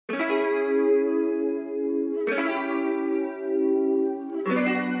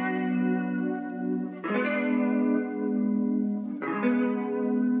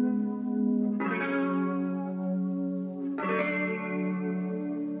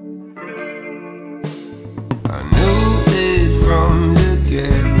I knew it from the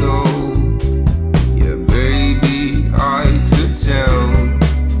get-go. Yeah, baby, I could tell.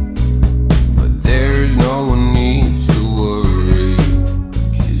 But there's no need to worry,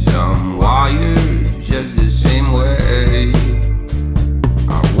 'cause I'm wired just the same way.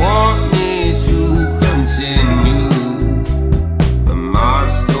 I wanted to continue, but my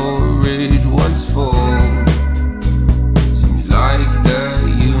storage was full. Seems like the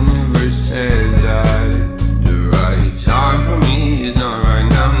universe said that the right time for me is not right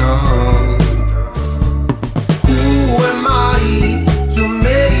now, no. Who am I to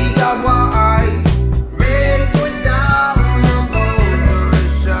make out why? Red goes down on both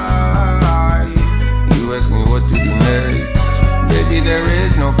sides. You ask me what to do next, baby, there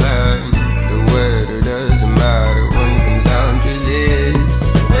is no plan. The weather doesn't matter when it comes down to this.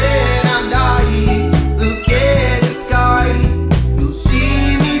 When I die, look at the sky, you'll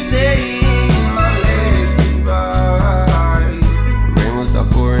see me saying my last goodbye. Rain will stop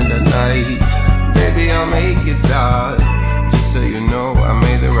pouring that night, baby, I'll make it stop. Just so you know, I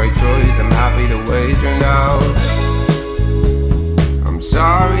made the right choice, I'm happy the way it turned out. I'm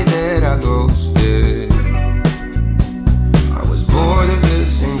sorry that I ghosted, I was bored of the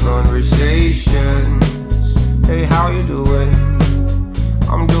same conversations. Hey, how you doing?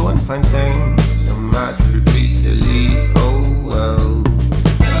 I'm doing fine, thanks. Unmatch, repeat, delete, oh well.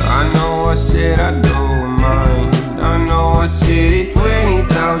 I know I said I don't mind, I know I said it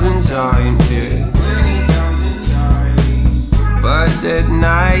 20,000 times, yeah. But that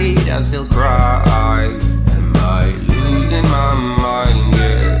night I still cry. Am I losing my mind,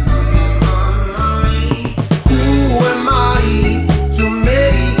 yeah? Who am I to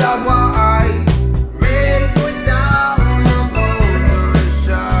make out why? Red goes down on both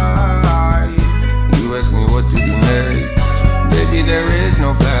sides. You ask me what to do next, baby, there is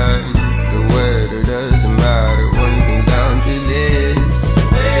no plan. The weather doesn't matter when it comes down to this.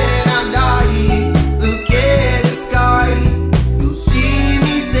 When I die, look at the sky, you'll see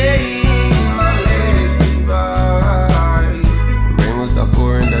me saying my last goodbye. Rain will stop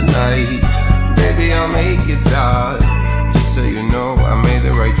pouring that night, baby, I'll make it stop. Just so you know, I made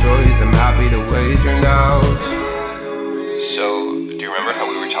the right choice, I'm happy the way it turned out. So, do you remember how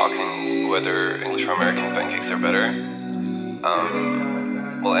we were talking whether English or American pancakes are better?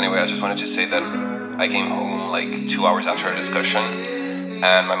 Well, anyway, I just wanted to say that I came home like 2 hours after our discussion,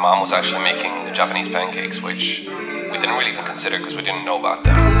 and my mom was actually making Japanese pancakes, which we didn't really even consider because we didn't know about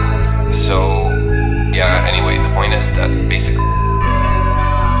them. So, yeah, anyway, the point is that basically,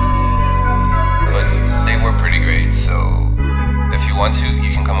 but they were pretty great, so if you want to,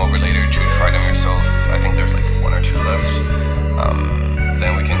 you can come over later to try them yourself. I think there's like 1 or 2 left.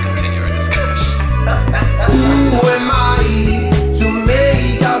 Then we can continue our discussion. Who am I to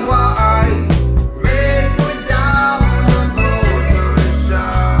make out why? Red goes down on both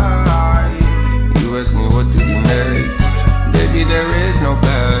sides. You ask me what to do next, baby, there is no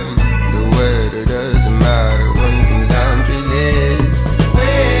plan. The weather doesn't matter when it comes down to this.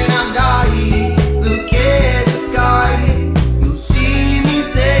 When I die, look at the sky, you'll see me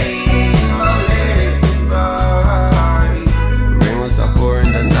saying my last goodbye. Rain will stop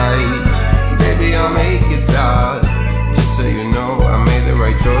pouring that night, baby, I'll make it stop. Just so you know, I made the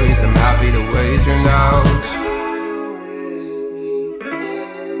right choice, I'm happy the way it turned out.